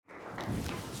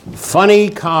Funny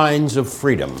kinds of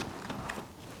freedom,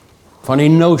 funny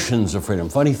notions of freedom,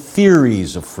 funny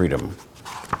theories of freedom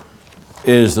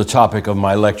is the topic of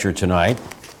my lecture tonight.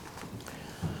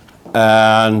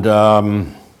 And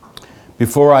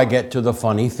before I get to the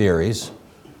funny theories,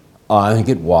 I think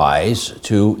it wise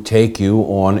to take you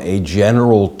on a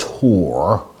general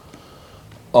tour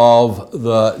of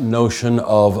the notion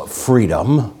of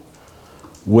freedom,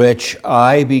 which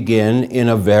I begin in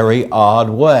a very odd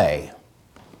way,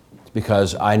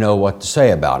 because I know what to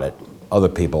say about it. Other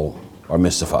people are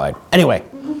mystified. Anyway,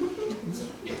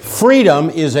 freedom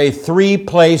is a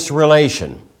three-place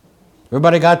relation.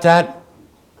 Everybody got that?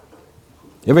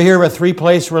 You ever hear of a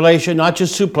three-place relation? Not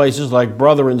just two places like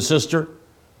brother and sister,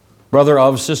 brother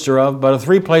of, sister of, but a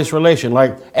three-place relation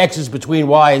like X is between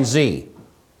Y and Z.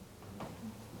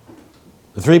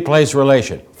 The three-place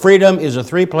relation. Freedom is a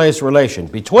three-place relation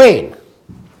between,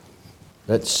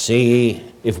 let's see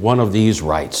if one of these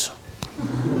writes.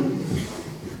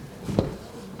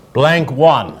 Blank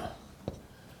one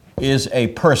is a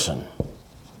person.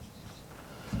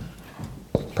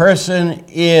 Person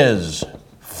is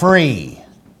free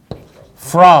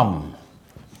from.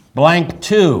 Blank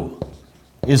two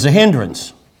is a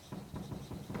hindrance.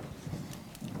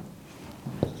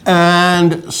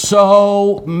 And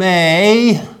so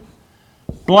may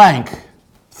blank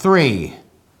three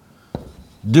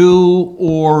do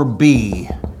or be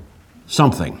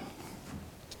something.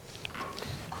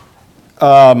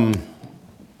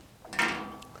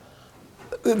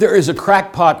 There is a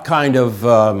crackpot kind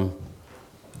of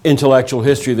intellectual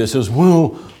history that says, well,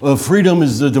 freedom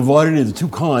is divided into two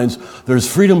kinds.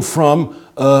 There's freedom from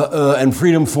and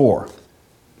freedom for.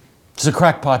 It's a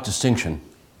crackpot distinction.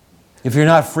 If you're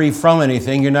not free from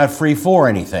anything, you're not free for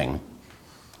anything.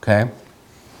 Okay?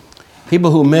 People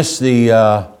who miss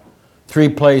the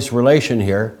three-place relation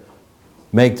here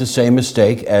make the same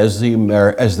mistake as the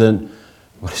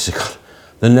what is it called?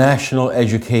 The National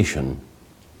Education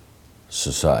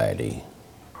Society.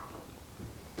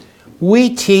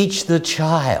 We teach the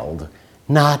child,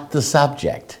 not the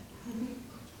subject.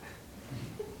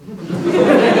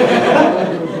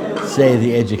 Say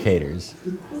the educators.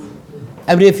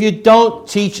 I mean, if you don't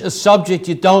teach a subject,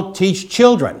 you don't teach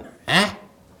children. And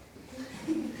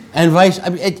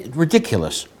it's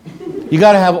ridiculous. You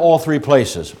got to have all three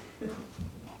places.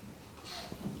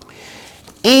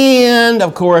 And,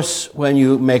 of course, when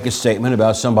you make a statement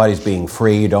about somebody's being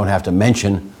free, you don't have to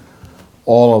mention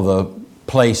all of the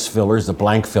place fillers, the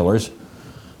blank fillers.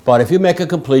 But if you make a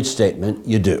complete statement,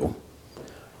 you do.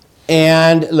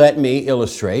 And let me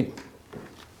illustrate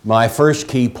my first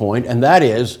key point, and that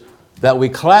is that we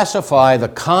classify the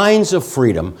kinds of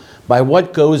freedom by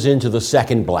what goes into the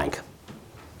second blank,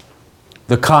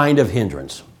 the kind of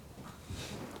hindrance.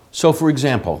 So, for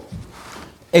example,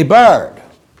 a bird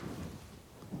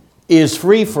is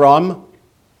free from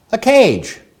a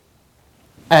cage,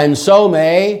 and so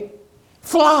may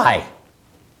fly.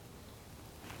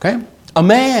 Okay? A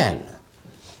man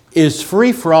is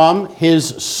free from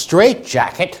his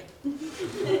straitjacket,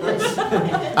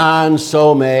 and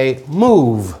so may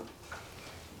move.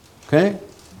 Okay?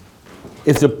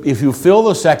 If you fill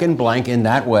the second blank in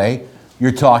that way,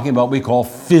 you're talking about what we call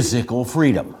physical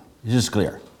freedom. Is this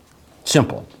clear?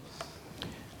 Simple.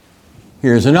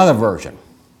 Here's another version.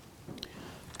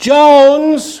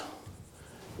 Jones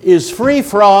is free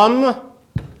from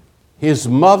his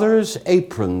mother's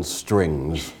apron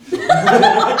strings,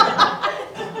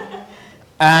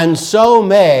 and so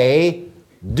may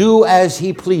do as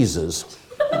he pleases.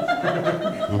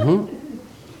 Mm-hmm.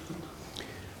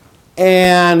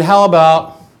 And how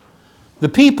about the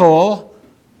people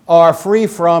are free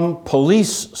from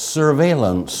police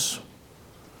surveillance,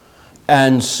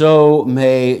 and so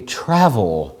may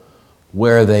travel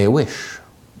where they wish.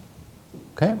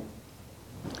 Okay?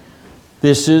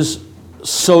 This is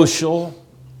social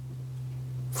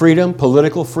freedom,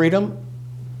 political freedom.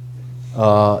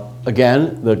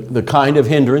 Again, the kind of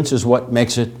hindrance is what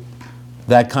makes it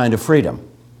that kind of freedom.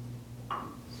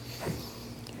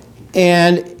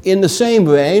 And in the same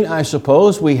vein, I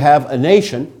suppose, we have a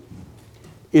nation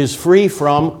is free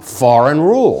from foreign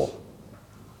rule,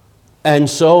 and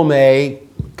so may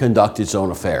conduct its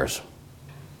own affairs.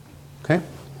 Okay?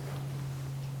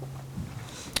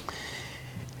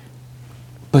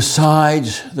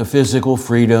 Besides the physical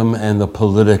freedom and the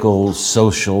political,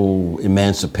 social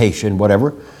emancipation,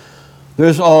 whatever,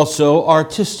 there's also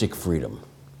artistic freedom.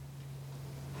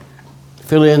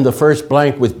 Fill in the first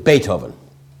blank with Beethoven.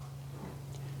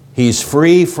 He's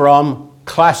free from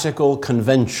classical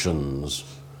conventions,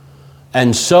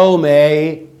 and so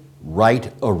may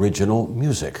write original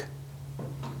music.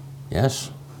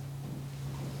 Yes?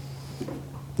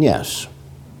 Yes.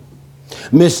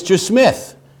 Mr.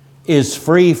 Smith is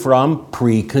free from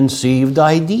preconceived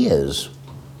ideas,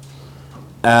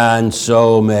 and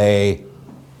so may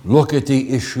look at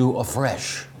the issue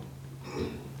afresh.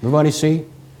 Everybody see?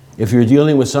 If you're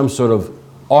dealing with some sort of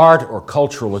art or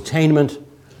cultural attainment,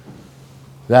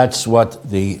 that's what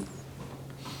this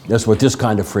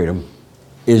kind of freedom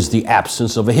is, the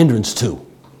absence of a hindrance to.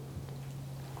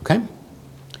 Okay?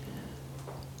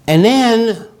 And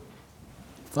then,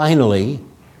 finally,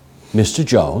 Mr.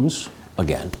 Jones,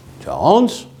 again,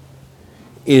 Jones,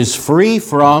 is free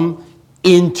from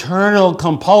internal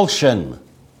compulsion,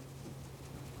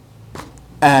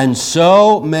 and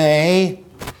so may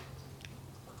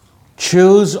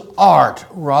choose art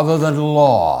rather than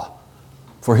law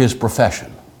for his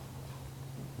profession.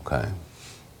 Okay?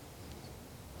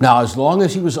 Now, as long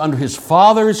as he was under his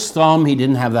father's thumb, he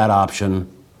didn't have that option.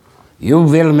 You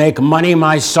will make money,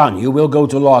 my son. You will go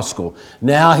to law school.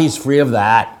 Now he's free of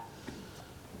that,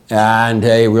 and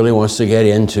he really wants to get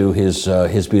into his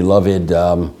beloved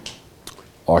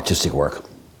artistic work.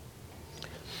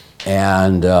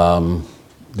 And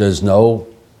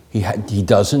he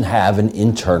doesn't have an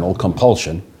internal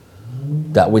compulsion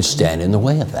that would stand in the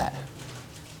way of that.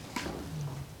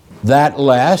 That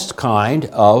last kind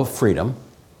of freedom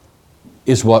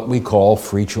is what we call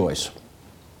free choice.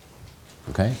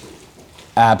 Okay?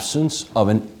 Absence of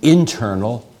an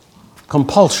internal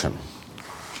compulsion.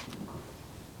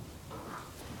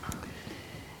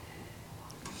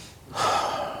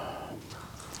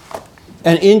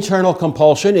 An internal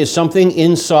compulsion is something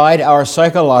inside our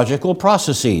psychological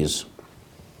processes,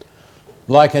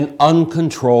 like an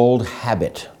uncontrolled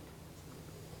habit,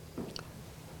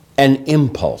 an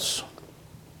impulse,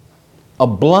 a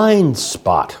blind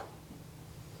spot,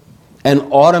 an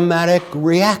automatic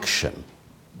reaction.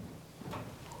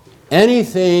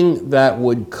 Anything that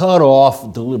would cut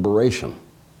off deliberation,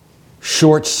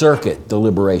 short-circuit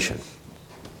deliberation,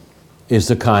 is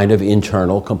the kind of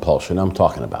internal compulsion I'm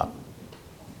talking about.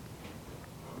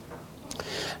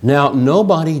 Now,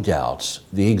 nobody doubts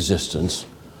the existence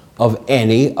of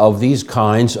any of these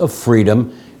kinds of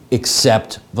freedom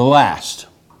except the last.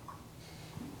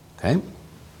 Okay?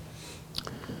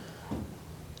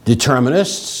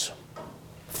 Determinists,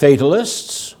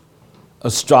 fatalists,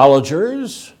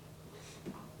 astrologers,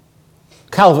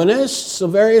 Calvinists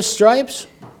of various stripes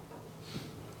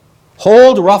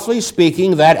hold, roughly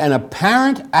speaking, that an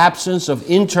apparent absence of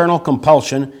internal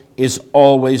compulsion is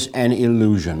always an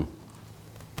illusion.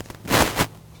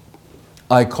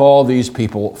 I call these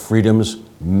people freedom's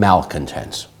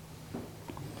malcontents.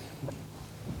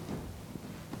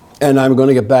 And I'm going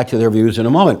to get back to their views in a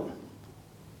moment.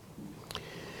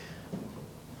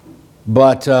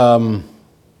 But in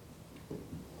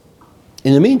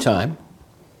the meantime,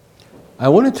 I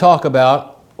want to talk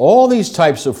about all these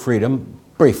types of freedom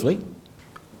briefly,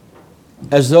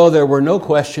 as though there were no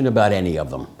question about any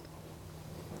of them.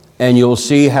 And you'll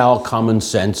see how common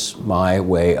sense my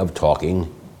way of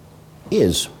talking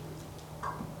is.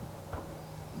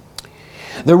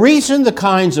 The reason the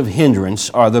kinds of hindrance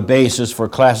are the basis for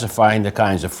classifying the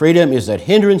kinds of freedom is that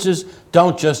hindrances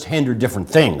don't just hinder different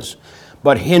things,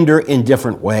 but hinder in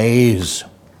different ways.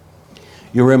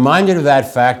 You're reminded of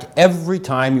that fact every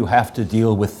time you have to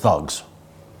deal with thugs.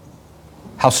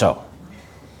 How so?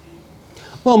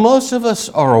 Well, most of us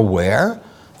are aware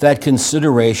that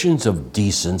considerations of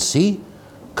decency,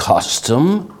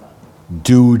 custom,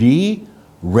 duty,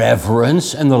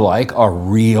 reverence, and the like are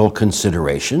real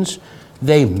considerations.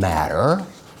 They matter.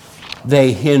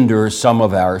 They hinder some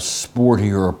of our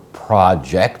sportier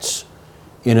projects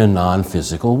in a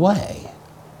non-physical way.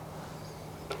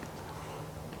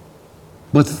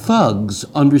 But thugs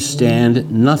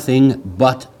understand nothing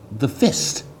but the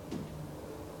fist.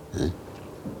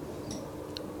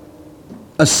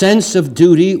 A sense of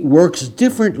duty works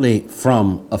differently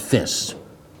from a fist,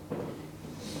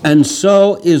 and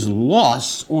so is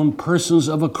lost on persons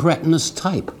of a cretinous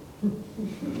type.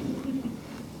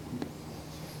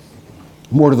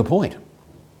 More to the point,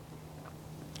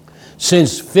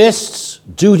 since fists,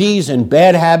 duties, and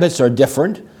bad habits are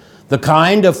different, the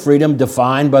kind of freedom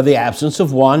defined by the absence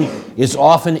of one is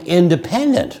often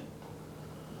independent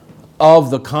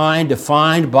of the kind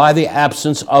defined by the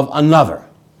absence of another.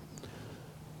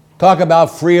 Talk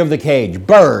about free of the cage.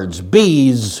 Birds,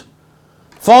 bees,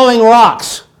 falling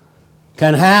rocks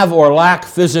can have or lack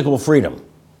physical freedom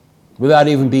without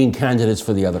even being candidates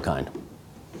for the other kind.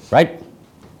 Right?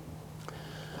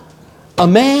 A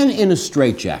man in a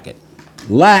straitjacket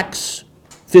lacks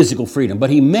physical freedom, but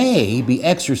he may be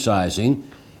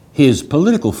exercising his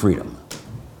political freedom.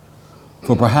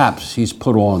 For perhaps he's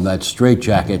put on that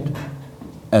straitjacket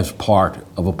as part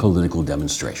of a political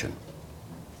demonstration.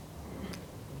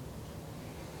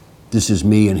 This is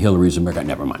me and Hillary's America.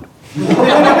 Never mind.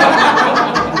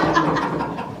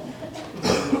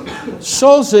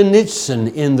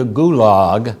 Solzhenitsyn in the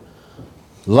Gulag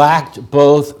lacked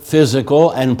both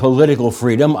physical and political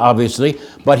freedom, obviously,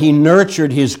 but he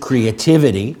nurtured his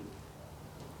creativity,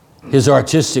 his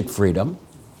artistic freedom,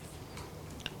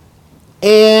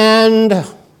 and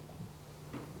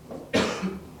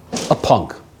a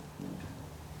punk.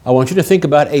 I want you to think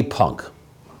about a punk,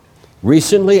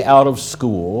 recently out of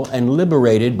school and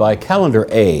liberated by calendar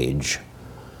age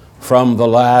from the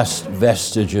last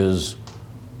vestiges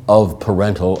of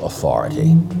parental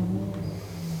authority.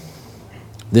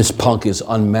 This punk is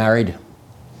unmarried,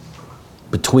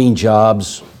 between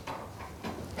jobs,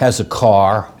 has a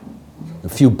car, a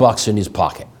few bucks in his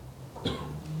pocket.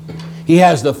 He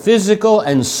has the physical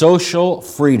and social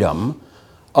freedom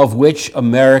of which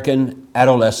American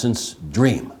adolescents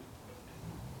dream.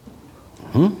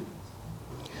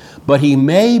 But he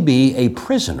may be a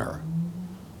prisoner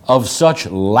of such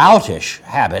loutish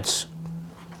habits,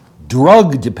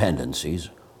 drug dependencies,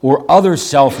 or other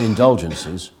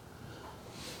self-indulgences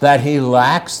that he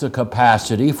lacks the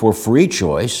capacity for free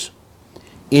choice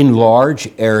in large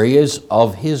areas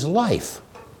of his life.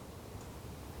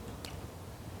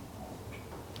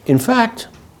 In fact,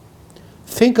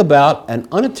 think about an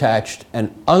unattached and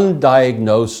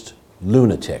undiagnosed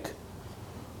lunatic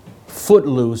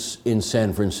footloose in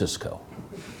San Francisco.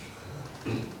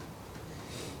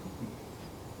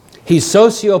 He's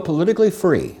socio-politically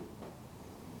free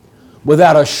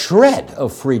without a shred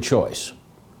of free choice,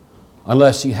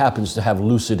 unless he happens to have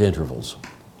lucid intervals.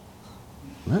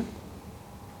 Huh?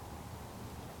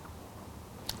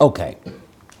 Okay,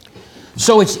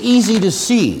 so it's easy to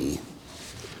see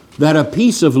that a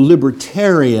piece of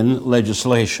libertarian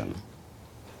legislation,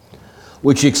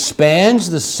 which expands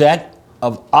the set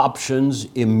of options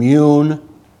immune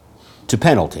to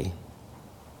penalty,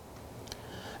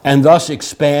 and thus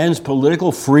expands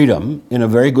political freedom in a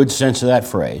very good sense of that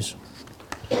phrase,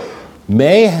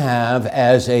 may have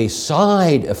as a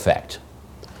side effect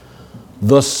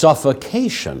the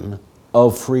suffocation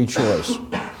of free choice.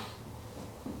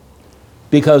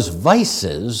 Because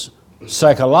vices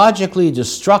psychologically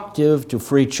destructive to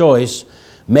free choice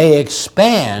may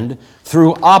expand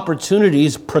through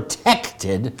opportunities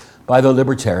protected by the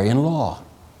libertarian law.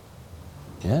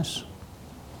 Yes?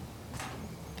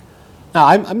 Now,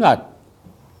 I'm not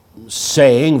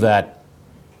saying that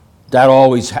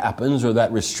always happens or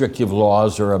that restrictive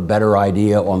laws are a better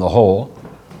idea on the whole.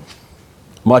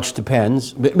 Much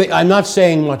depends. But I'm not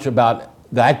saying much about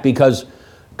that because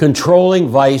controlling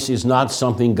vice is not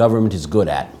something government is good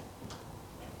at.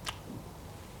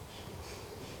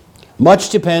 Much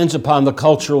depends upon the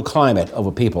cultural climate of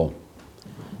a people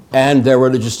and their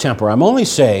religious temper. I'm only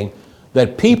saying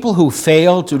that people who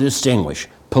fail to distinguish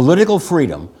political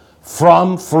freedom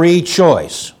from free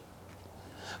choice,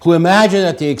 who imagine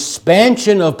that the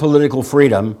expansion of political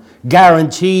freedom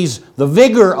guarantees the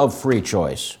vigor of free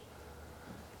choice,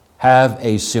 have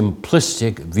a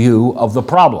simplistic view of the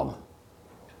problem.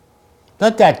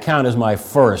 Let that count as my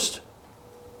first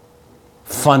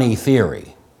funny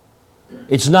theory.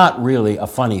 It's not really a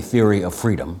funny theory of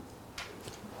freedom.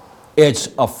 It's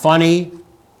a funny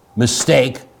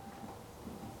mistake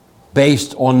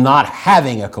based on not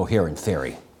having a coherent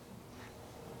theory.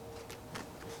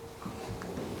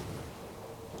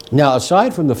 Now,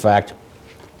 aside from the fact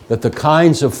that the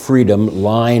kinds of freedom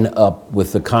line up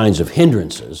with the kinds of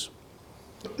hindrances,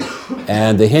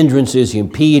 and the hindrances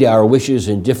impede our wishes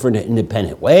in different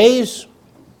independent ways,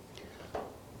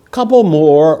 a couple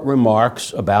more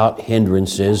remarks about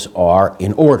hindrances are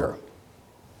in order.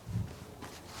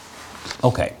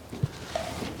 Okay.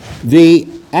 The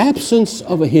absence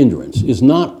of a hindrance is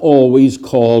not always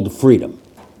called freedom.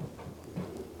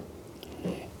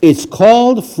 It's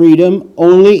called freedom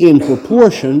only in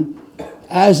proportion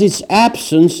as its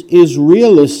absence is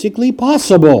realistically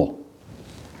possible.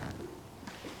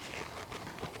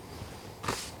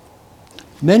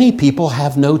 Many people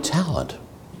have no talent,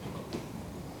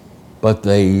 but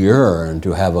they yearn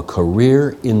to have a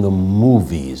career in the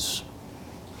movies.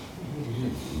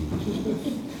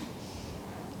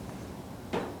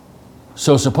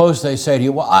 So suppose they say to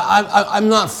you, well, I'm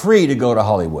not free to go to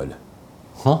Hollywood.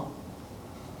 Huh?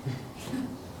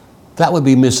 That would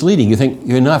be misleading. You think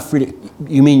you're not free to,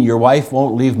 you mean your wife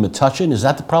won't leave Metuchen? Is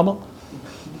that the problem?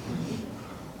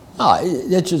 No,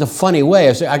 it's just a funny way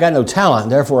of saying, I got no talent,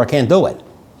 and therefore I can't do it.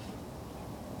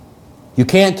 You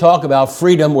can't talk about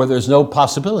freedom where there's no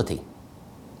possibility,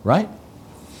 right?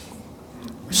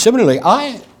 Similarly,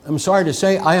 I I'm sorry to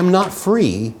say, I am not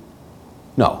free.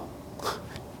 No.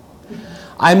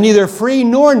 I'm neither free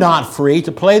nor not free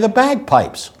to play the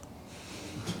bagpipes.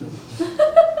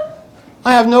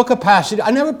 I have no capacity.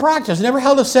 I never practiced, never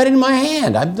held a set in my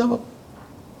hand. I have no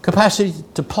capacity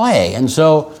to play. And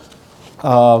so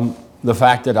the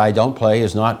fact that I don't play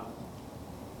is not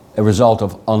a result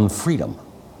of unfreedom,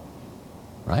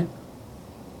 right?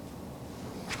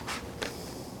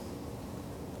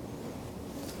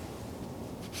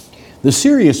 The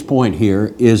serious point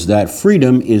here is that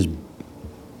freedom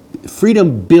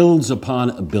builds upon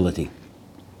ability.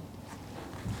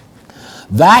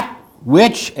 That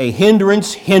which a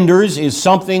hindrance hinders is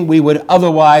something we would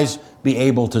otherwise be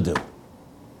able to do.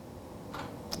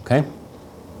 Okay?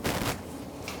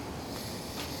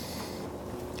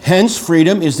 Hence,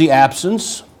 freedom is the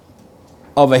absence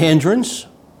of a hindrance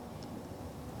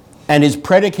and is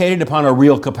predicated upon a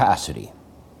real capacity.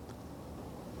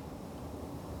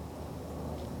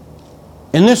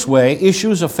 In this way,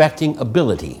 issues affecting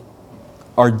ability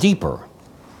are deeper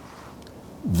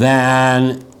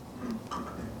than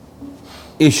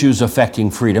issues affecting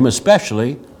freedom,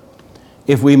 especially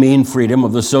if we mean freedom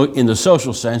of in the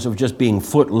social sense of just being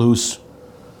footloose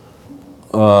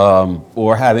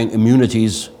or having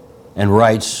immunities and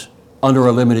rights under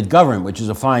a limited government, which is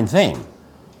a fine thing.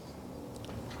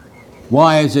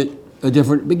 Why is it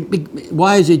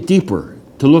why is it deeper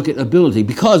to look at ability?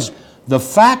 Because the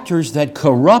factors that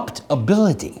corrupt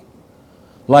ability,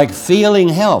 like failing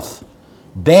health,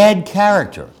 bad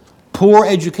character, poor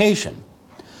education,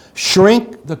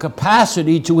 shrink the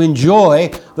capacity to enjoy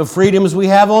the freedoms we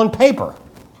have on paper.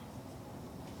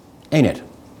 Ain't it?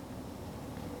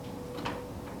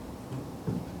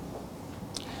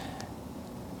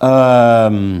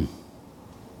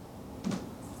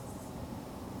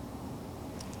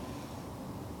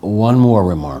 One more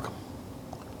remark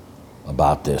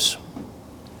about this.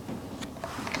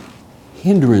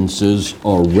 Hindrances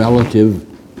are relative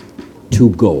to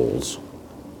goals.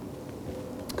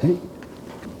 Okay?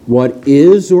 What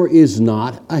is or is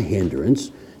not a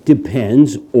hindrance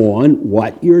depends on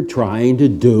what you're trying to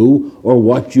do or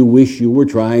what you wish you were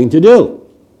trying to do.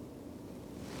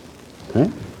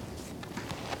 Okay?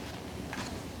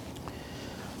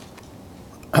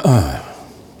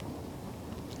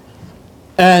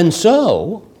 And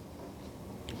so,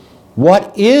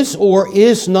 what is or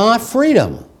is not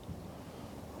freedom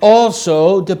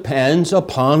also depends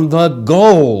upon the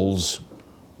goals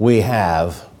we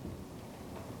have.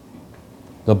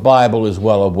 The Bible is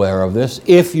well aware of this.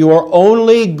 If your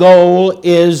only goal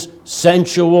is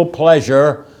sensual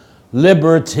pleasure,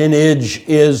 libertinage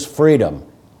is freedom.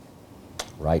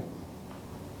 Right?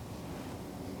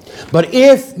 But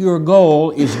if your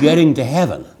goal is getting to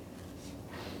heaven,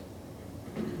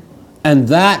 and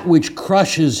that which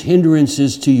crushes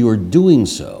hindrances to your doing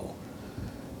so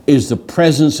is the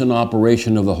presence and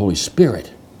operation of the Holy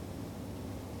Spirit,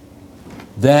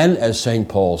 then, as St.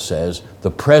 Paul says, the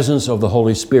presence of the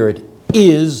Holy Spirit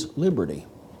is liberty.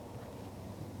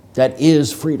 That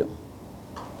is freedom.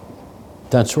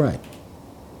 That's right.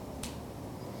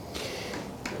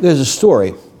 There's a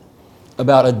story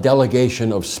about a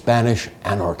delegation of Spanish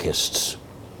anarchists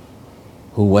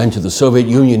who went to the Soviet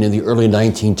Union in the early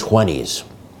 1920s.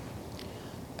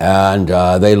 And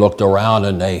they looked around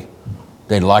and they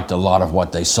liked a lot of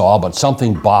what they saw, but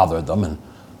something bothered them. And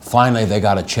finally they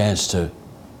got a chance to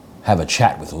have a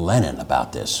chat with Lenin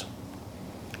about this.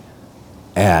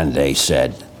 And they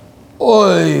said,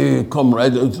 "Oi,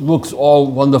 comrade, it looks all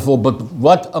wonderful, but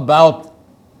what about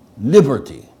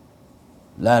liberty?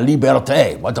 La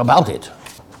liberté, what about it?"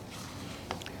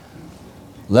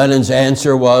 Lenin's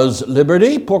answer was,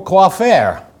 "Liberty, pourquoi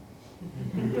faire?"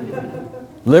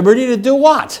 Liberty to do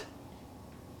what?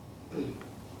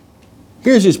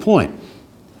 Here's his point.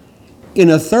 In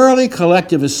a thoroughly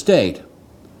collectivist state,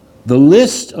 the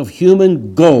list of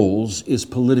human goals is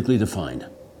politically defined.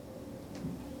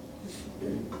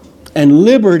 And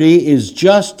liberty is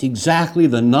just exactly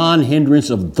the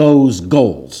non-hindrance of those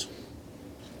goals.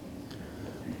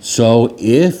 So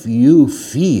if you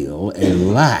feel a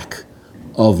lack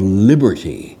of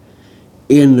liberty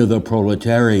in the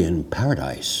proletarian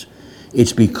paradise,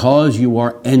 it's because you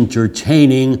are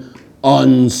entertaining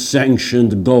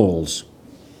unsanctioned goals.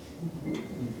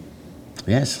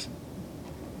 Yes?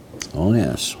 Oh,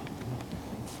 yes.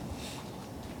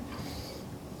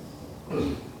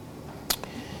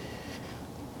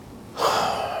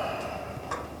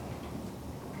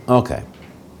 Okay.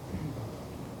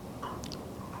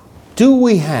 Do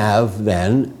we have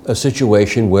then a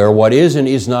situation where what is and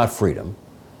is not freedom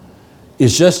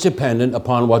is just dependent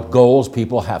upon what goals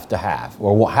people have to have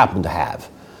or what happen to have?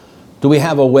 Do we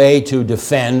have a way to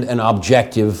defend an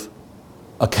objective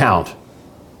account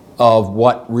of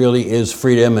what really is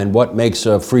freedom and what makes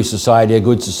a free society a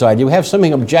good society? Do we have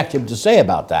something objective to say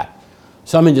about that?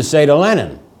 Something to say to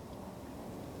Lenin?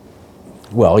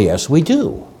 Well, yes, we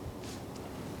do.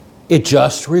 It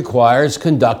just requires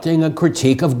conducting a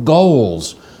critique of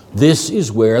goals. This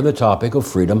is where the topic of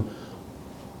freedom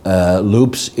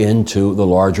loops into the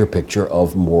larger picture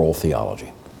of moral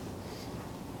theology.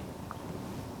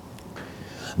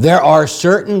 There are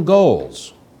certain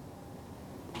goals,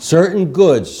 certain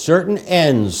goods, certain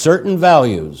ends, certain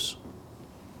values,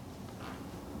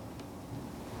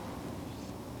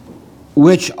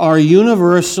 which are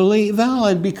universally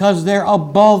valid because they're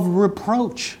above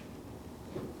reproach.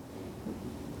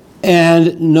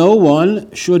 And no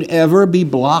one should ever be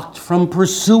blocked from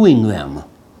pursuing them.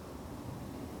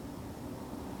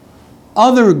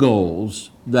 Other goals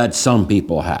that some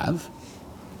people have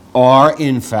are,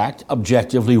 in fact,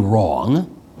 objectively wrong,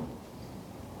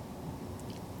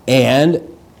 and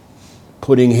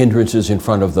putting hindrances in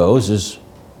front of those is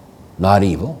not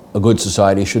evil. A good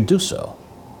society should do so.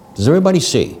 Does everybody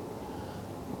see?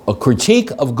 A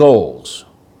critique of goals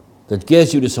that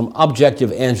gets you to some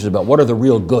objective answers about what are the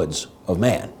real goods of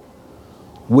man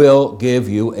will give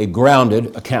you a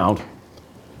grounded account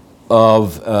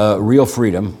of real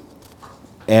freedom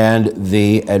and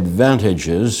the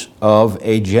advantages of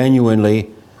a genuinely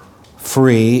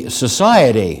free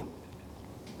society.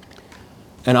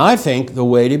 And I think the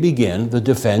way to begin the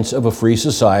defense of a free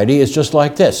society is just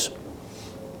like this.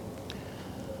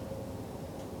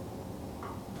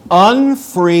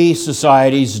 Unfree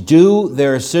societies do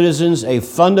their citizens a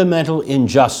fundamental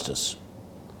injustice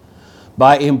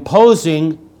by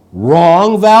imposing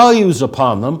wrong values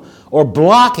upon them or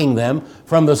blocking them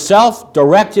from the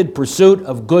self-directed pursuit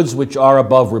of goods which are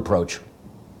above reproach.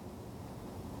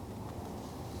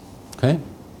 Okay?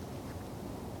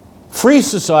 A free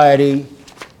society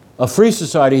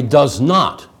does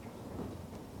not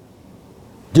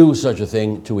do such a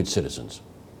thing to its citizens.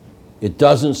 It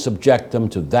doesn't subject them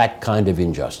to that kind of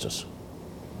injustice.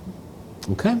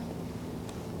 Okay?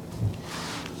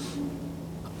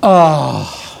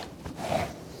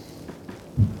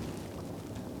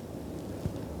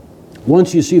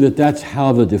 Once you see that that's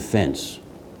how the defense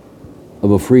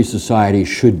of a free society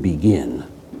should begin,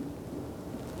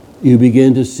 you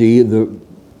begin to see the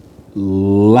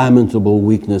lamentable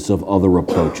weakness of other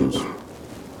approaches.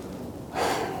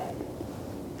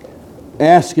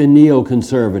 Ask a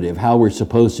neoconservative how we're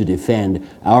supposed to defend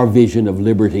our vision of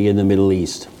liberty in the Middle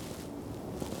East.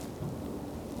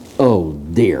 Oh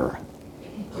dear.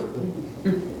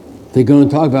 They're going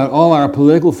to talk about all our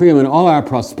political freedom and all our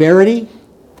prosperity,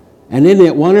 and isn't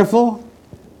it wonderful?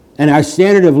 And our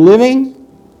standard of living?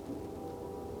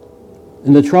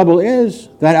 And the trouble is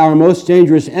that our most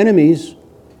dangerous enemies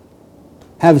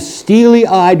have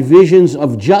steely-eyed visions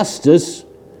of justice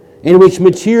in which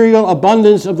material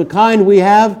abundance of the kind we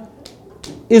have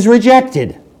is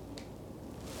rejected.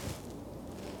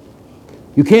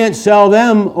 You can't sell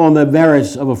them on the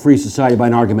merits of a free society by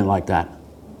an argument like that.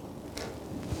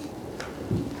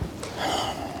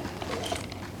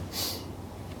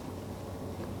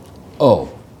 Oh,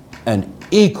 and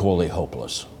equally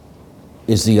hopeless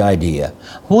is the idea,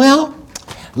 well,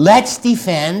 let's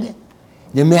defend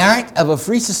the merit of a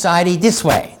free society this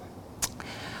way.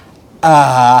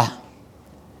 The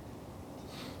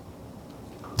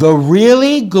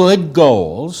really good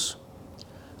goals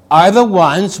are the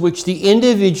ones which the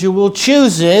individual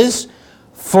chooses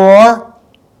for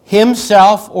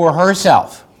himself or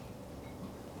herself.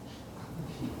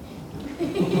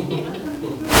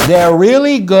 They're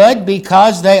really good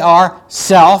because they are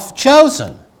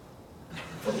self-chosen.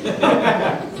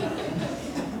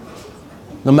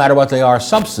 No matter what they are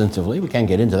substantively, we can't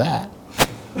get into that.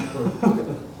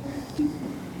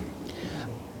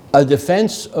 A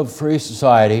defense of free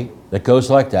society that goes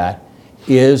like that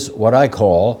is what I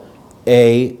call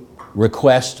a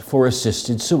request for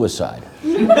assisted suicide.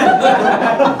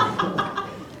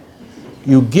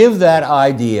 You give that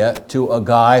idea to a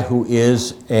guy who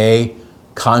is a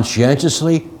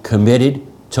conscientiously committed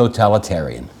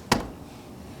totalitarian.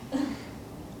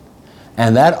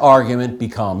 And that argument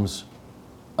becomes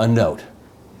a note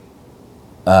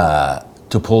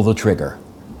to pull the trigger.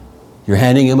 You're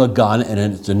handing him a gun and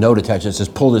it's a note attached that says,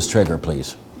 pull this trigger,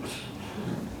 please.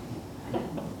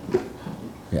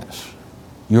 Yes.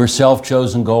 Your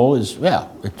self-chosen goal is, yeah,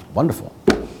 it's wonderful.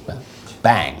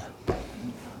 Bang.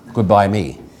 Goodbye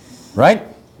me. Right?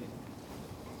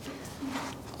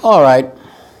 All right.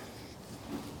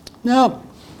 Now,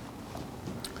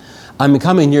 I'm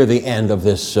coming near the end of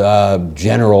this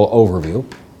general overview.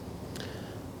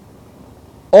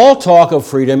 All talk of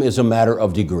freedom is a matter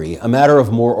of degree, a matter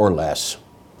of more or less.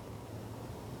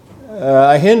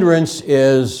 A hindrance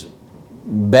is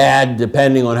bad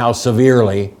depending on how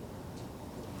severely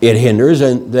it hinders,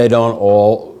 and they don't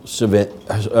all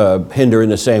hinder in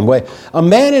the same way. A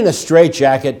man in a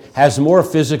straitjacket has more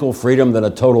physical freedom than a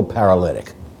total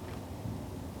paralytic.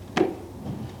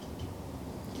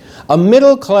 A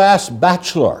middle-class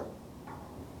bachelor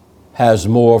has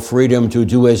more freedom to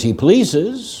do as he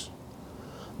pleases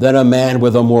than a man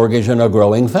with a mortgage and a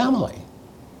growing family.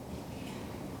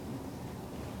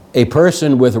 A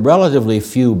person with relatively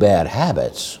few bad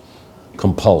habits,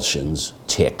 compulsions,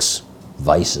 tics,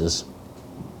 vices,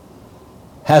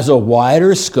 has a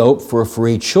wider scope for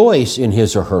free choice in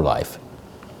his or her life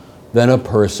than a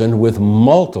person with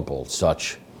multiple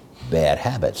such bad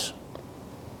habits.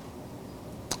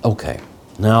 Okay,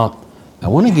 now I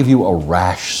want to give you a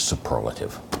rash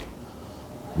superlative.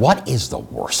 What is the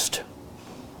worst?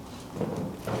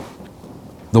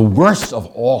 The worst of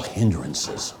all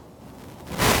hindrances.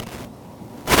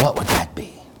 What would that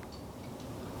be?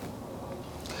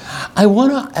 I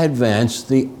want to advance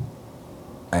the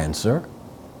answer,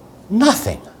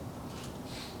 nothing.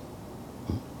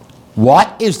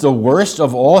 What is the worst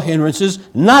of all hindrances?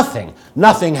 Nothing.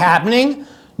 Nothing happening,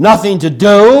 nothing to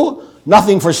do,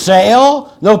 nothing for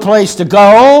sale, no place to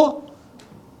go.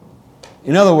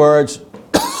 In other words,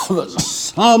 the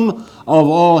sum of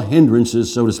all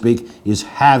hindrances, so to speak, is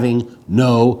having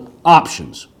no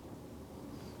options.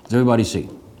 Does everybody see?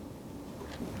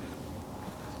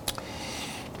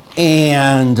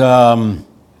 And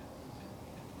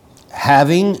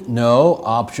having no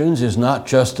options is not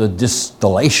just a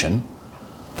distillation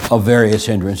of various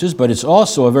hindrances, but it's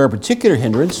also a very particular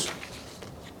hindrance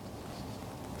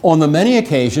on the many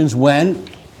occasions when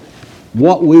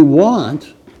what we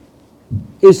want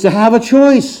is to have a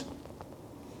choice.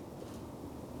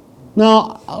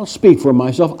 Now, I'll speak for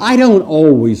myself. I don't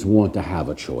always want to have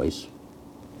a choice.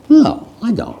 No,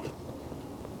 I don't.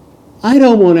 I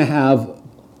don't want to have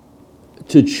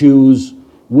to choose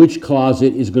which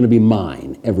closet is going to be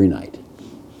mine every night.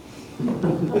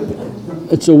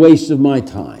 It's a waste of my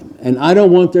time. And I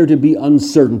don't want there to be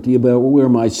uncertainty about where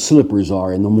my slippers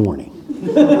are in the morning.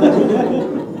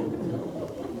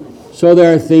 So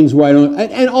there are things where I don't,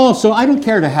 and also I don't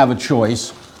care to have a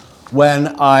choice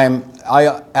when I'm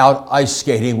out ice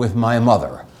skating with my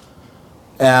mother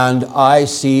and I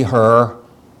see her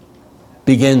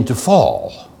begin to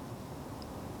fall.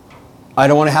 I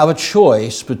don't want to have a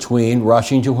choice between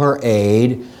rushing to her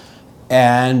aid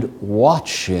and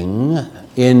watching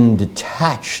in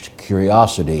detached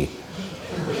curiosity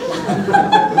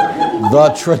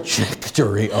the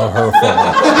trajectory of her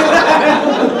fall.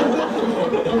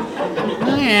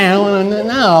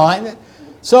 No,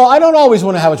 so I don't always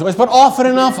want to have a choice, but often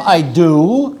enough I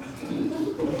do.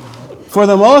 For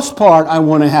the most part, I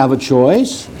want to have a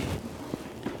choice.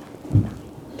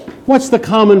 What's the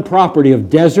common property of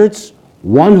deserts,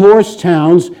 one-horse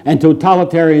towns, and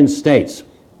totalitarian states?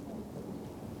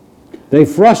 They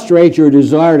frustrate your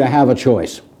desire to have a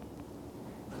choice.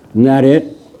 Isn't that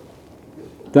it?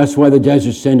 That's why the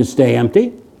deserts tend to stay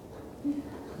empty.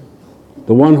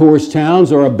 The one-horse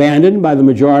towns are abandoned by the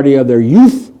majority of their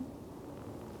youth,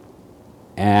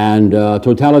 and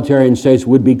totalitarian states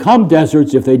would become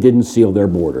deserts if they didn't seal their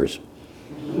borders.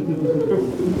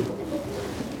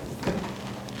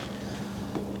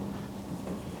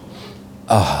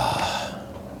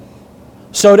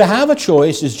 So to have a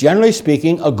choice is, generally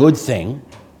speaking, a good thing.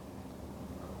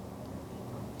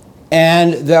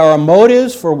 And there are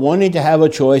motives for wanting to have a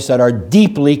choice that are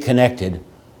deeply connected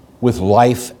with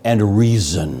life and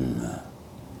reason.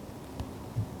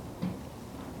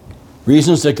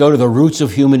 Reasons that go to the roots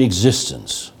of human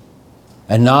existence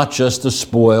and not just the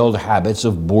spoiled habits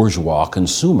of bourgeois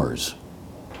consumers.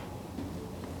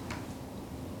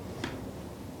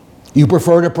 You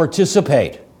prefer to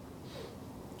participate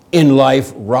in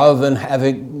life rather than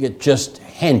having it just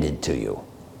handed to you,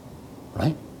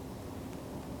 right?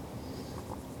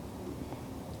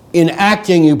 In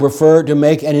acting, you prefer to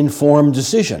make an informed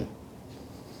decision.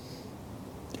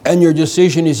 And your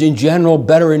decision is in general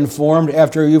better informed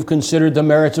after you've considered the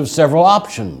merits of several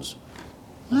options.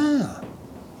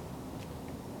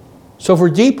 So for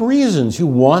deep reasons, you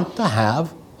want to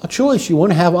have a choice. You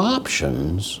want to have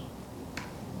options.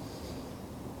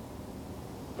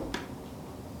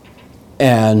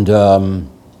 And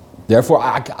therefore,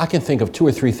 I can think of 2,000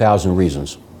 or 3,000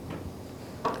 reasons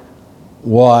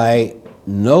why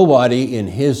nobody in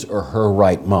his or her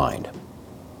right mind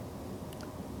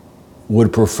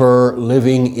would prefer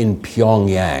living in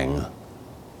Pyongyang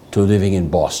to living in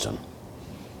Boston.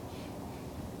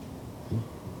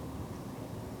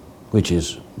 which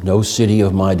is no city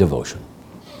of my devotion.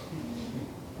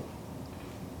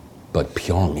 But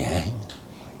Pyongyang,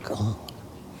 my God.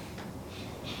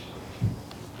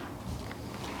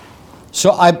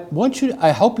 So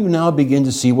I hope you now begin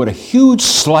to see what a huge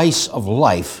slice of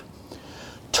life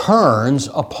turns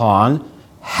upon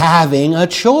having a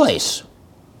choice.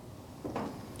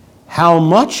 How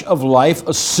much of life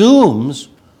assumes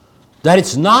that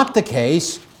it's not the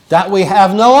case that we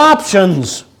have no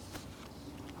options.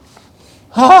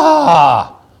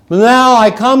 Now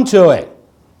I come to it.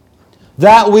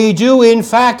 That we do in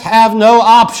fact have no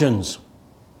options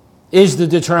is the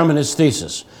determinist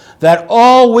thesis. That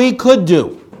all we could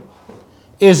do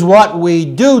is what we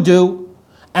do,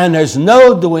 and there's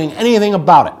no doing anything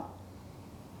about it.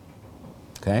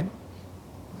 Okay?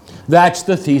 That's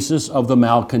the thesis of the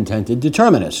malcontented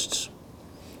determinists,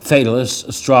 fatalists,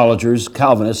 astrologers,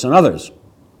 Calvinists, and others.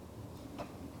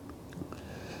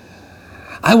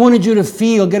 I wanted you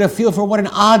to get a feel for what an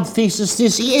odd thesis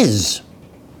this is.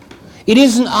 It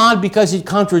isn't odd because it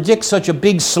contradicts such a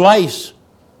big slice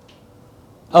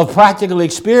of practical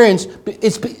experience.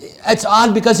 It's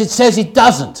odd because it says it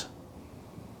doesn't.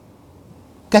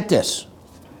 Get this.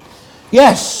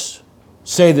 Yes,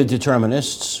 say the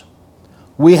determinists,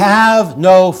 we have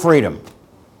no freedom.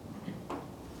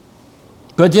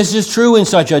 But this is true in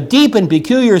such a deep and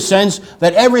peculiar sense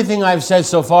that everything I've said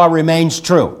so far remains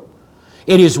true.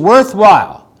 It is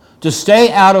worthwhile to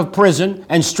stay out of prison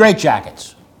and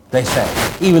straitjackets, they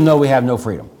say, even though we have no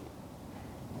freedom.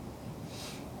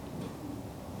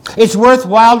 It's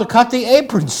worthwhile to cut the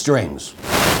apron strings,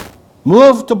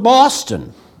 move to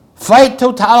Boston, fight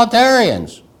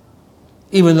totalitarians,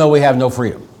 even though we have no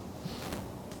freedom.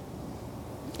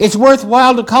 It's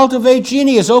worthwhile to cultivate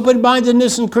genius,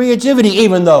 open-mindedness, and creativity,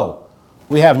 even though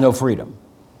we have no freedom.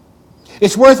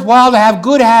 It's worthwhile to have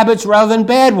good habits rather than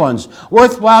bad ones,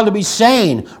 worthwhile to be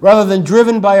sane rather than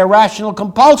driven by irrational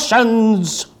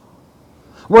compulsions,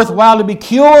 worthwhile to be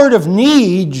cured of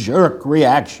knee-jerk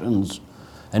reactions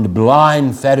and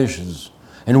blind fetishes,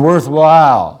 and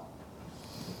worthwhile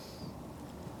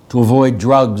to avoid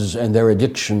drugs and their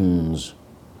addictions,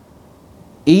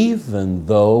 even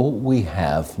though we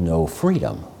have no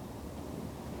freedom.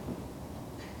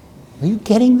 Are you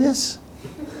getting this?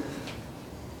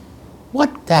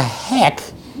 What the heck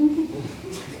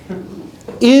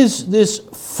is this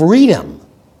freedom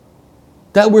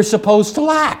that we're supposed to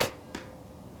lack?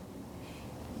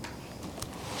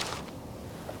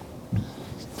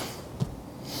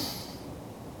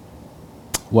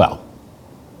 Well,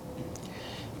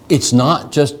 it's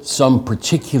not just some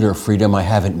particular freedom I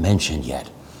haven't mentioned yet,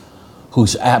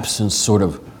 whose absence sort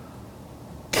of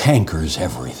cankers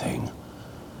everything.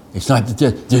 It's not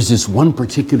that there's this one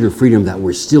particular freedom that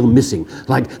we're still missing,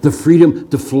 like the freedom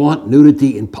to flaunt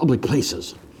nudity in public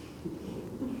places.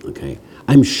 Okay?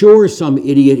 I'm sure some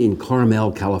idiot in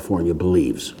Carmel, California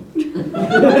believes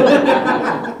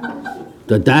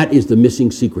that is the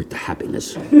missing secret to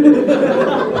happiness.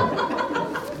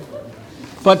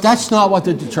 But that's not what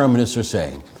the determinists are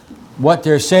saying. What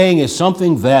they're saying is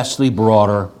something vastly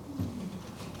broader.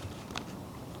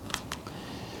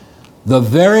 The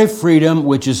very freedom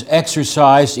which is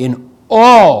exercised in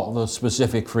all the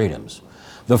specific freedoms,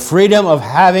 the freedom of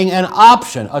having an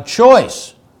option, a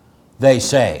choice, they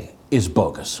say, is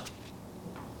bogus.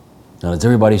 Now, does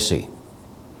everybody see?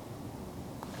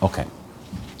 Okay.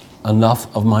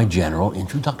 Enough of my general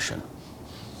introduction.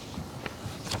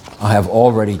 I have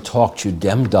already talked you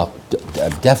I'm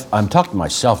talking to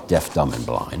myself deaf, dumb, and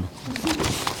blind.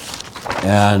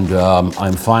 And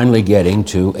I'm finally getting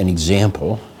to an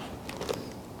example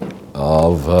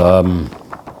of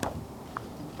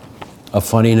a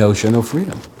funny notion of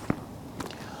freedom.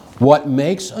 What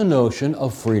makes a notion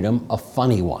of freedom a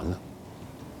funny one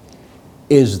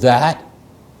is that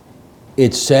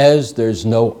it says there's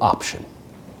no option.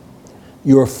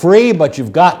 You're free, but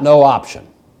you've got no option.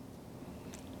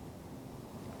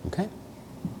 Okay?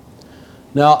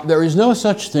 Now, there is no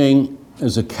such thing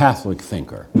as a Catholic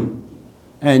thinker.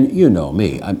 And you know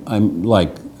me, I'm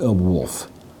like a wolf.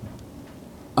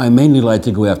 I mainly like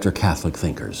to go after Catholic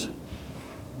thinkers.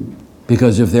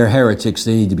 Because if they're heretics,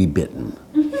 they need to be bitten.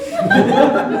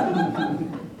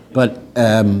 But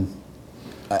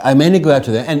I mainly go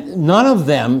after them. And none of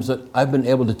them, that I've been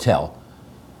able to tell,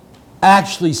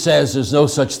 actually says there's no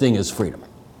such thing as freedom.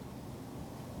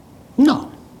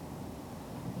 No.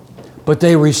 But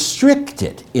they restrict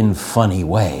it in funny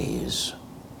ways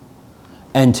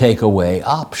and take away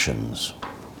options.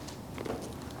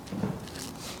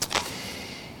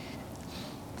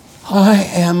 I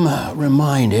am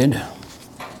reminded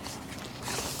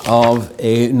of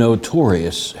a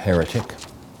notorious heretic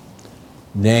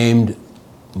named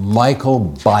Michael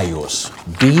Baius,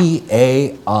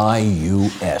 B-A-I-U-S.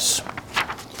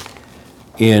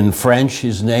 In French,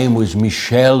 his name was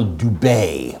Michel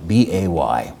Dubay,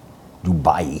 B-A-Y,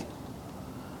 Dubai.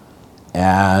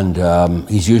 And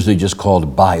he's usually just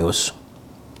called Baius.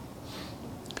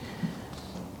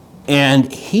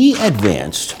 And he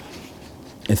advanced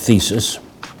a thesis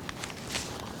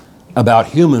about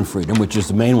human freedom, which is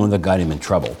the main one that got him in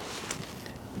trouble,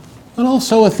 and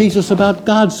also a thesis about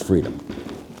God's freedom.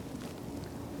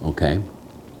 Okay?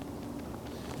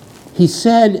 He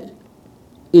said,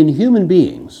 in human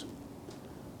beings,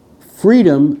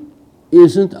 freedom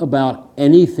isn't about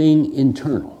anything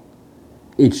internal.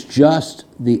 It's just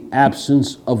the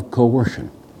absence of coercion.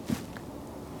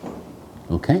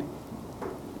 Okay?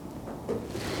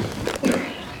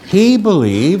 He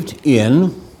believed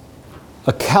in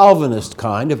a Calvinist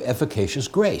kind of efficacious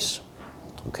grace.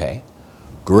 Okay?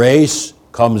 Grace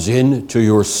comes into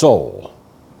your soul,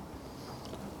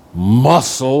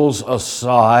 muscles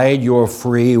aside your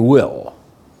free will,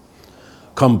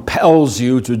 compels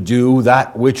you to do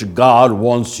that which God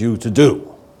wants you to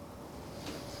do,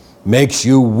 makes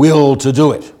you will to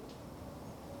do it.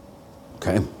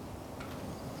 Okay?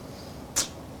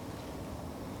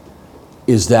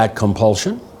 Is that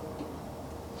compulsion?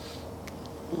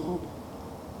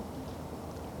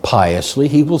 Piously,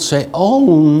 he will say, oh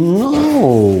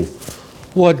no,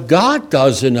 what God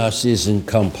does in us isn't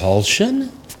compulsion.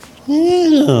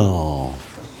 No.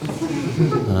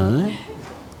 Right?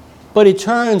 But it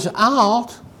turns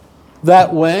out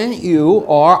that when you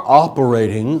are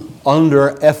operating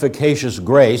under efficacious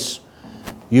grace,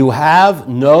 you have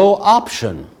no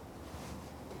option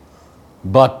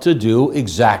but to do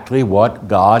exactly what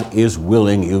God is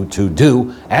willing you to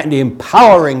do and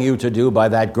empowering you to do by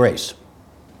that grace.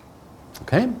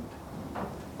 Okay?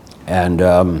 And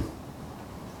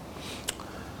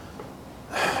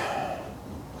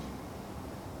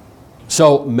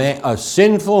so a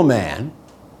sinful man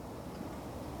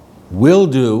will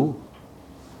do,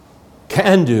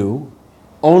 can do,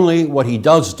 only what he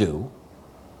does do,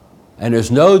 and there's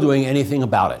no doing anything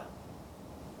about it.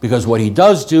 Because what he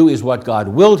does do is what God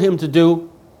willed him to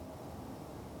do,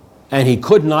 and he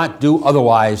could not do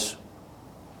otherwise,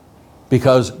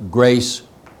 because grace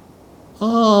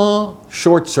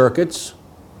short circuits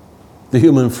the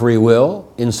human free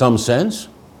will in some sense,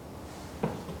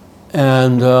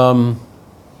 and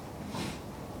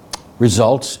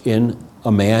results in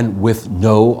a man with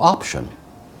no option.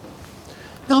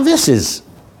 Now this is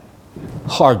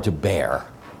hard to bear,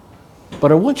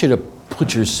 but I want you to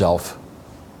put yourself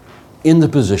in the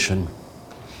position,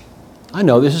 I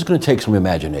know this is going to take some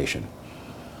imagination.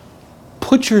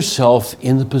 Put yourself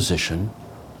in the position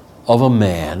of a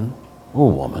man or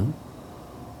woman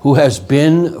who has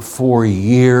been for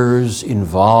years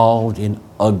involved in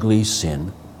ugly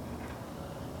sin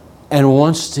and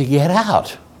wants to get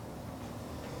out,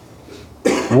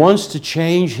 wants to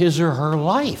change his or her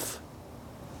life.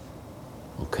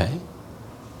 Okay?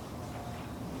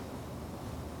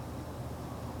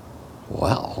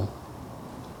 Well,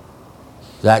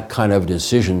 that kind of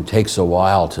decision takes a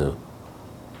while to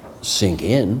sink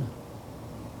in.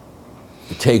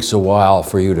 It takes a while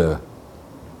for you to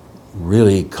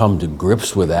really come to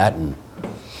grips with that and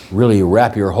really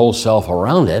wrap your whole self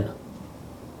around it.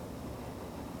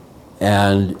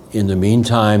 And in the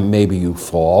meantime, maybe you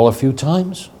fall a few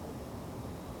times.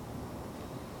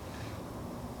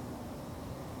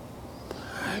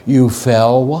 You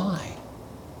fell, why?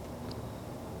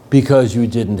 Because you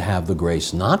didn't have the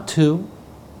grace not to.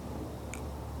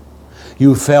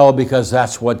 You fell because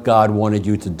that's what God wanted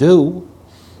you to do.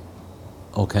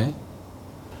 Okay?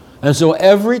 And so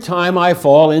every time I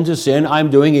fall into sin, I'm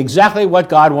doing exactly what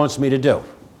God wants me to do.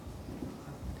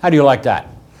 How do you like that?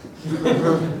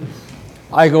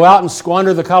 I go out and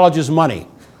squander the college's money.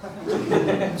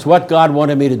 It's what God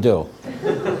wanted me to do.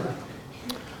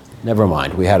 Never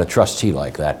mind, we had a trustee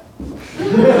like that.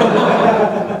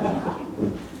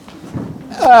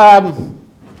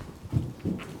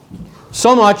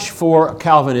 So much for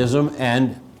Calvinism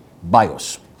and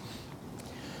Baius.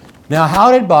 Now,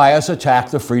 how did Baius attack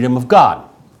the freedom of God?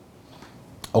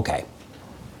 Okay.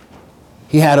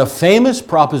 He had a famous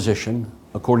proposition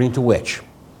according to which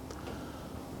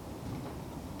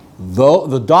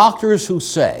the doctors who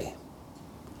say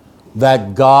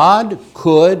that God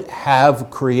could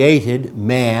have created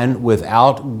man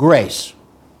without grace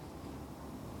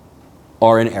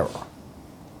are in error.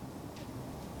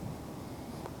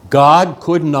 God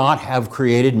could not have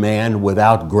created man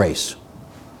without grace,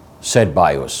 said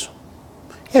Baius.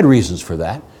 He had reasons for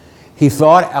that. He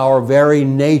thought our very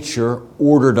nature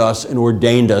ordered us and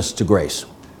ordained us to grace.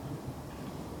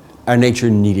 Our nature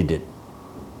needed it.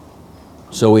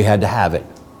 So we had to have it.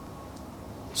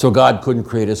 So God couldn't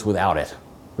create us without it.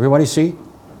 Everybody see?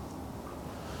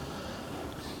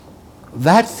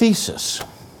 That thesis,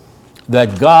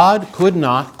 that God could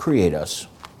not create us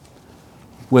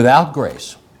without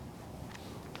grace,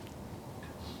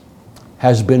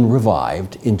 has been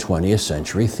revived in 20th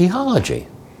century theology.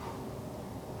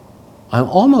 I'm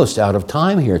almost out of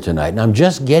time here tonight, and I'm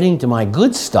just getting to my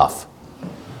good stuff.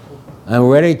 I'm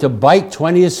ready to bite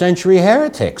 20th century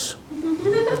heretics.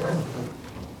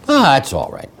 That's all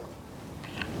right.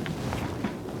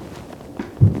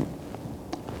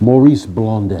 Maurice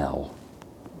Blondel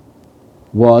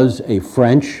was a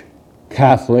French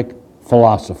Catholic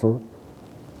philosopher,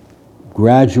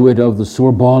 graduate of the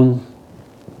Sorbonne,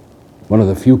 one of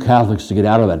the few Catholics to get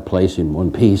out of that place in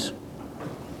one piece.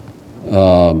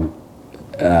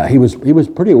 He was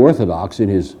pretty orthodox in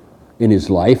his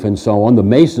life and so on. The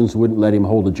Masons wouldn't let him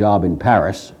hold a job in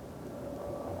Paris,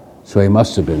 so he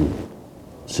must have been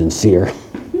sincere.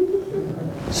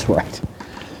 That's right.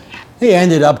 He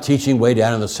ended up teaching way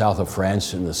down in the south of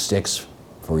France in the sticks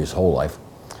for his whole life.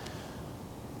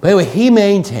 But anyway, he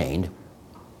maintained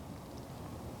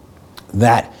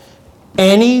that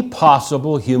any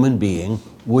possible human being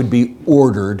would be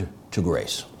ordered to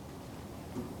grace.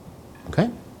 Okay?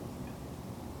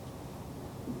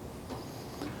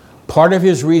 Part of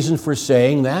his reason for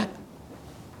saying that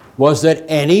was that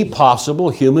any possible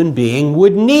human being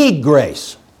would need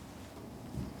grace.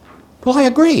 Well, I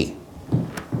agree.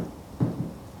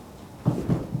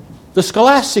 The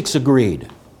scholastics agreed.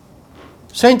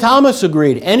 St. Thomas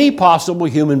agreed. Any possible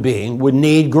human being would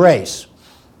need grace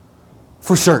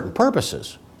for certain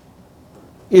purposes.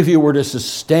 If you were to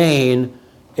sustain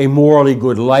a morally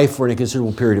good life for a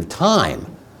considerable period of time,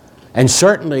 and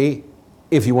certainly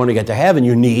if you want to get to heaven,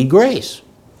 you need grace.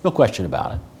 No question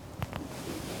about it.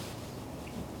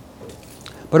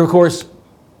 But of course,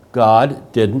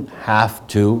 God didn't have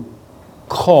to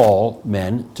call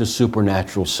men to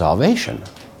supernatural salvation.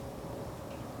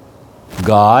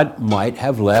 God might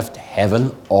have left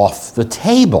heaven off the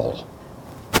table.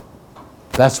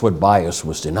 That's what Bias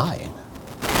was denying.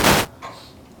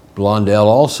 Blondel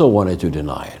also wanted to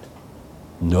deny it.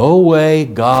 No way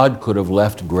God could have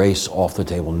left grace off the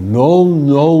table. No,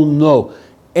 no, no.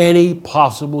 Any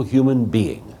possible human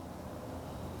being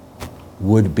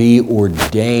would be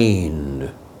ordained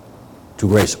to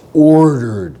grace,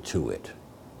 ordered to it.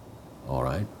 All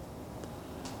right?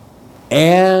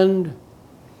 And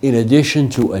in addition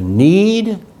to a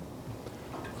need,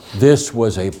 this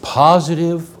was a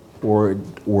positive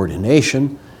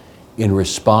ordination in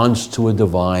response to a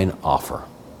divine offer.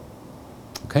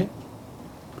 Okay?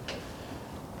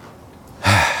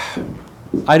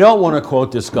 I don't want to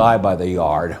quote this guy by the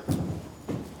yard.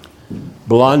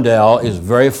 Blondel is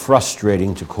very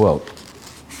frustrating to quote.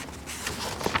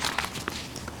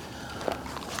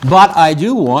 But I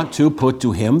do want to put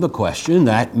to him the question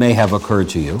that may have occurred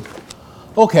to you.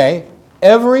 Okay,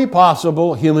 every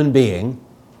possible human being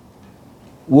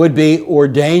would be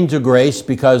ordained to grace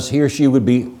because he or she would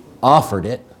be offered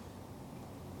it.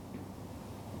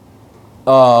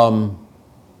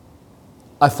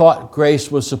 I thought grace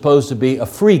was supposed to be a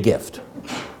free gift.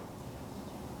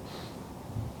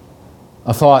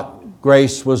 I thought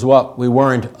grace was what we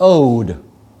weren't owed.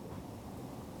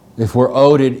 If we're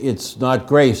owed it, it's not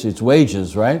grace, it's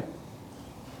wages, right?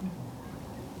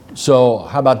 So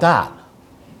how about that?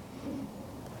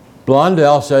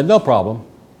 Blondel said, no problem.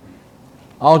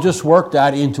 I'll just work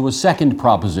that into a second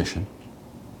proposition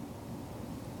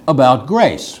about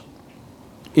grace.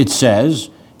 It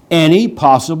says, any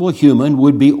possible human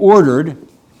would be ordered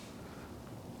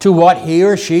to what he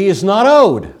or she is not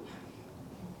owed.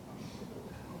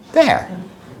 There.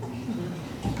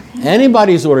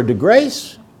 Anybody's ordered to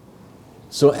grace,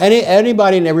 so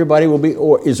anybody and everybody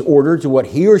is ordered to what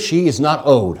he or she is not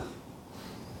owed.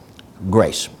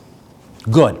 Grace.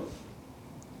 Good.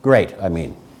 Great, I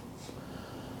mean.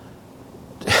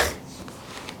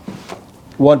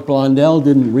 What Blondel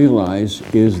didn't realize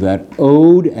is that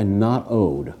owed and not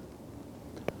owed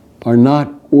are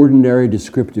not ordinary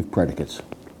descriptive predicates.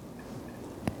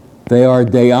 They are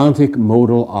deontic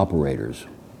modal operators.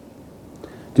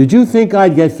 Did you think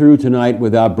I'd get through tonight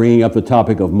without bringing up the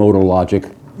topic of modal logic?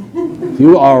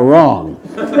 You are wrong.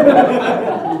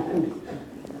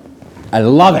 I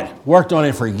love it. Worked on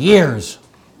it for years.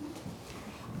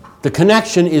 The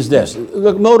connection is this.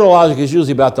 Look, modal logic is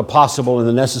usually about the possible and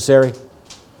the necessary.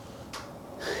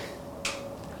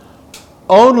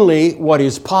 Only what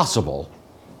is possible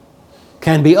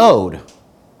can be owed.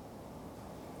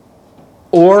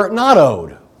 or not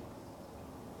owed.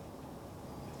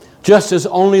 Just as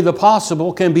only the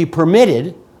possible can be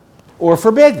permitted or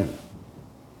forbidden.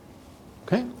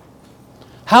 Okay?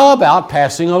 How about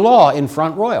passing a law in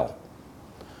Front Royal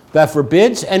that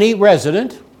forbids any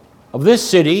resident of this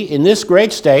city in this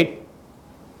great state,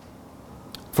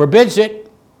 forbids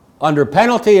it under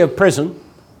penalty of prison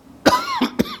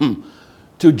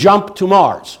to jump to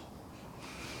Mars?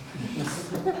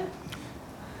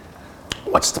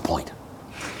 What's the point?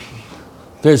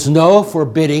 There's no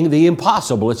forbidding the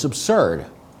impossible. It's absurd.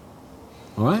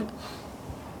 All right?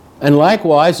 And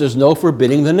likewise, there's no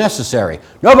forbidding the necessary.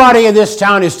 Nobody in this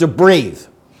town is to breathe.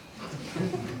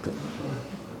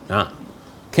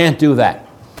 Can't do that.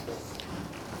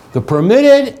 The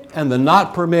permitted and the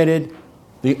not permitted,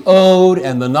 the owed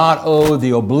and the not owed,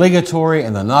 the obligatory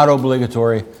and the not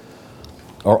obligatory,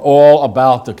 are all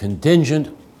about the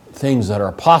contingent, things that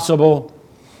are possible.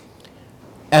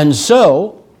 And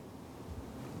so,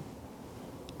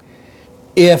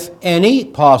 if any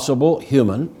possible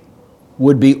human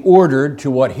would be ordered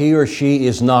to what he or she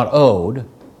is not owed,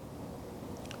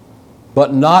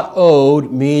 but not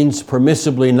owed means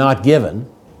permissibly not given,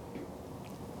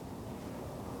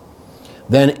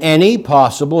 then any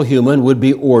possible human would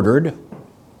be ordered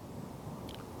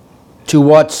to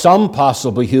what some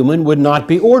possible human would not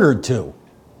be ordered to.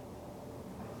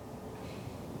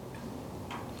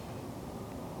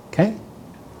 Okay?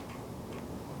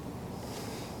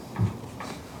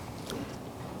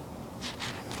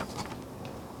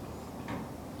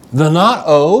 The not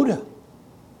owed,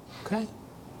 okay,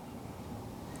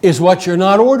 is what you're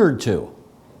not ordered to.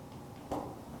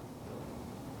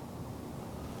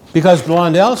 Because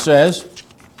Blondel says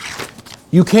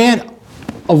you can't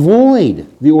avoid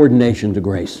the ordination to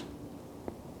grace.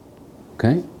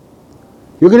 Okay?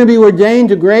 You're going to be ordained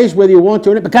to grace whether you want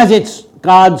to or not, because it's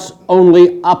God's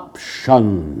only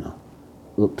option.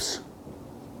 Oops.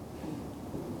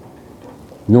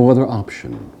 No other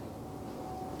option.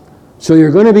 So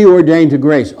you're going to be ordained to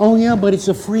grace. Oh yeah, but it's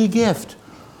a free gift.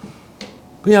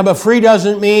 Yeah, but free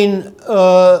doesn't mean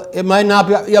it might not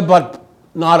be. Yeah, but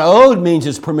not owed means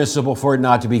it's permissible for it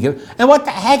not to be given. And what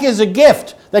the heck is a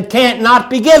gift that can't not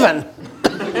be given?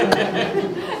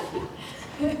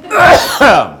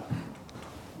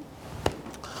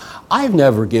 I've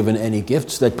never given any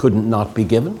gifts that couldn't not be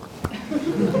given.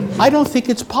 I don't think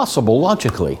it's possible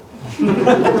logically.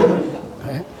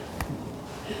 Okay.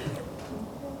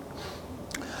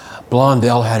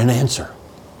 Blondel had an answer.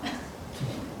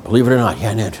 Believe it or not, he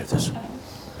had an answer to this.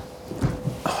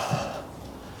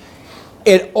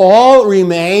 It all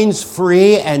remains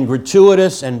free and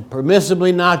gratuitous and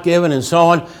permissibly not given and so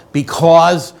on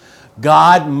because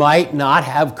God might not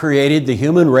have created the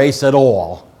human race at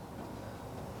all.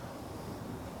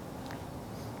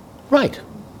 Right.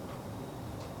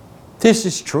 This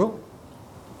is true,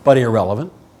 but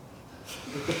irrelevant.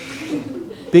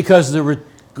 Because the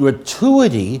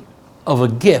gratuity of a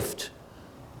gift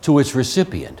to its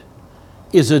recipient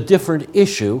is a different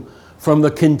issue from the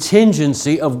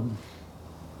contingency of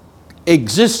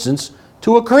existence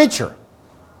to a creature.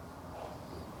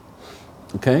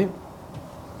 Okay?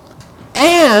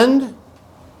 And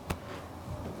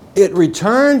it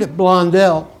returned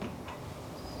Blondel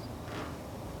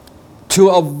to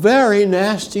a very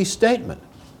nasty statement.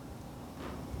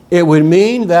 It would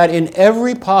mean that in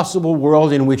every possible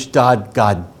world in which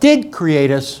God did create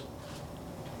us,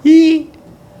 we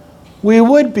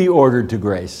would be ordered to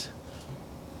grace.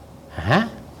 Huh?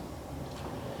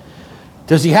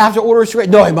 Does he have to order us to grace?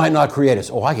 No, he might not create us.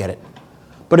 Oh, I get it.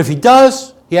 But if he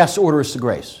does, he has to order us to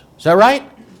grace. Is that right?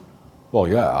 Well,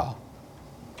 yeah.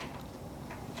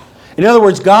 In other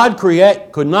words, God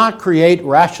could not create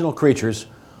rational creatures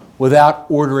without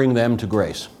ordering them to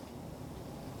grace.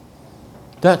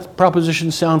 That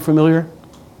proposition sound familiar?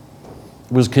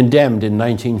 It was condemned in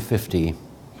 1950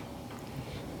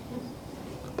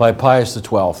 by Pius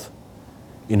XII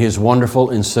in his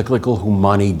wonderful encyclical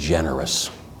Humani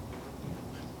Generis.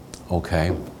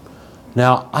 Okay.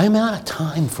 Now, I'm out of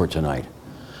time for tonight.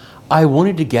 I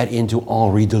wanted to get into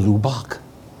Henri de Lubac,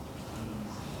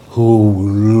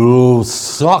 who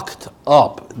sucked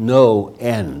up no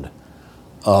end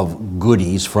of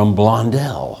goodies from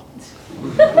Blondel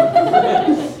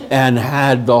and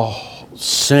had the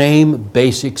same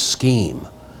basic scheme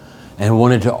and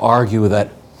wanted to argue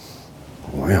that,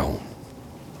 well,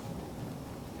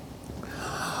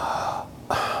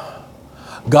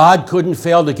 God couldn't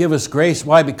fail to give us grace.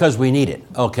 Why? Because we need it.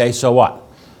 Okay, so what?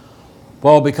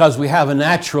 Well, because we have a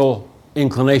natural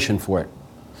inclination for it.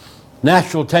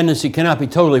 Natural tendency cannot be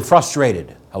totally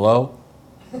frustrated. Hello?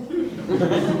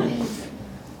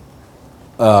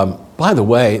 By the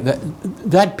way,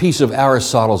 that piece of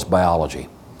Aristotle's biology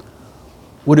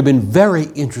would have been very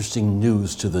interesting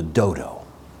news to the dodo.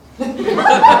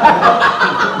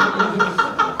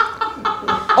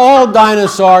 All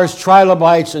dinosaurs,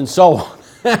 trilobites, and so on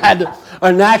had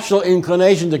a natural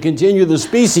inclination to continue the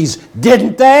species,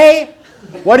 didn't they?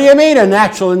 What do you mean a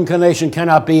natural inclination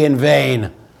cannot be in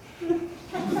vain?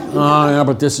 Oh, yeah,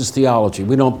 but this is theology.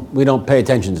 We don't pay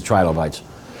attention to trilobites.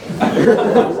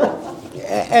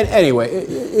 And anyway,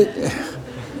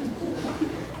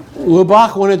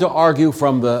 Lubach wanted to argue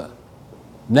from the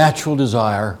natural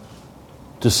desire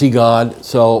to see God,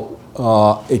 so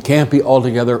it can't be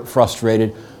altogether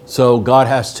frustrated, so God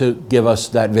has to give us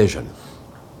that vision.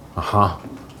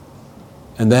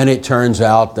 And then it turns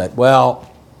out that, well,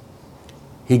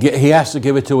 he has to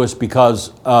give it to us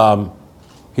because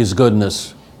his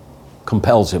goodness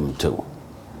compels him to.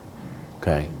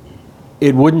 Okay?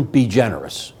 It wouldn't be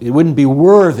generous. It wouldn't be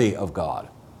worthy of God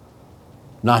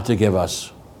not to give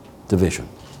us the vision.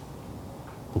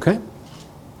 Okay?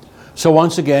 So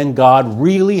once again, God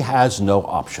really has no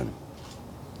option.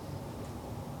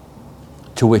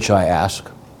 To which I ask,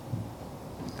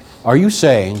 are you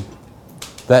saying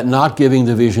that not giving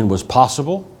the vision was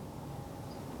possible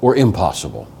or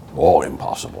impossible? All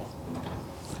impossible.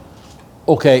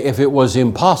 Okay, if it was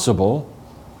impossible,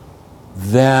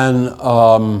 then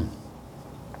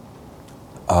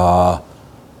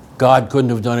God couldn't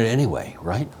have done it anyway,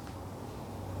 right?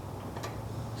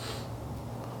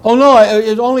 Oh no,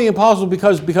 it's only impossible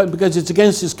because it's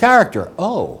against his character.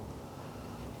 Oh.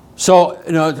 So,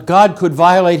 God could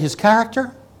violate his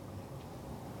character?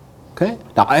 Okay?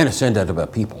 Now, I understand that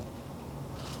about people.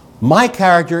 My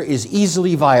character is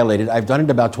easily violated. I've done it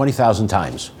about 20,000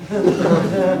 times.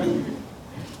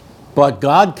 But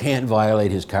God can't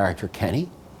violate his character, can he?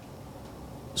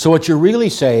 So what you're really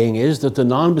saying is that the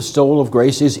non-bestowal of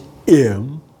grace is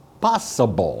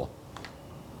impossible.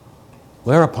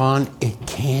 Whereupon it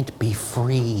can't be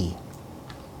free.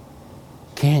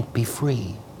 Can't be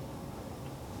free.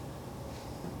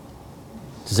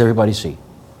 Does everybody see?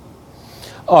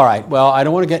 All right, well, I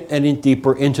don't want to get any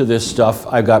deeper into this stuff.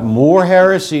 I've got more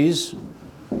heresies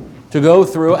to go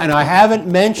through, and I haven't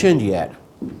mentioned yet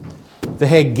the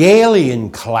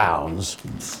Hegelian clowns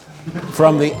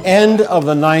from the end of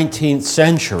the 19th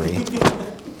century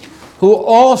who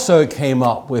also came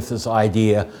up with this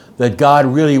idea that God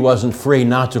really wasn't free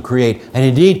not to create, and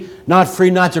indeed not free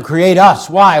not to create us.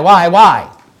 Why?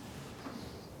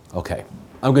 Okay,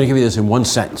 I'm going to give you this in one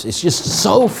sentence. It's just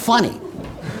so funny.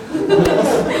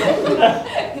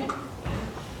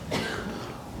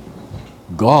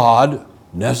 God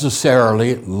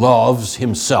necessarily loves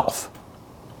himself,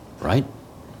 right?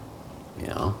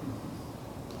 Yeah.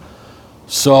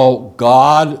 So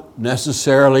God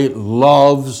necessarily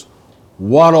loves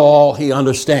what all he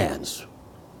understands.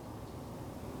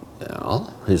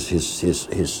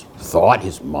 His thought,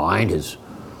 his mind,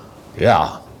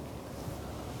 yeah.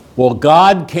 Well,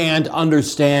 God can't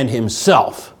understand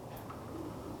himself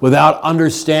without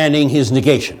understanding his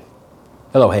negation.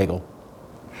 Hello, Hegel.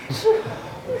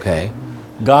 Okay.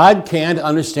 God can't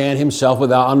understand himself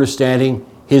without understanding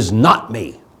his not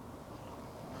me.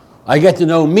 I get to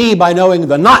know me by knowing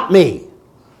the not me.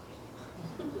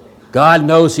 God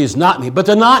knows he's not me, but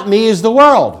the not me is the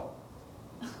world.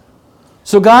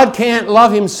 So God can't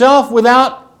love himself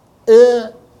without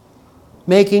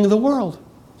making the world.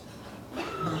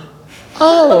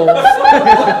 Oh.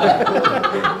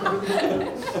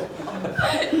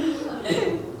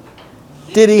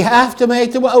 Did he have to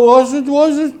make the world? Was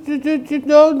it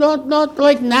no, not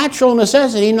like natural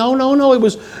necessity. No.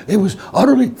 It was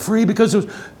utterly free because it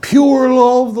was pure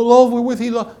love, the love wherewith he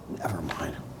loved. Never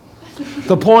mind.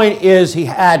 The point is he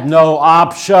had no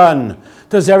option.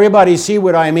 Does everybody see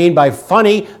what I mean by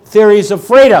funny theories of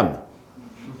freedom?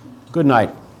 Good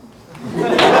night.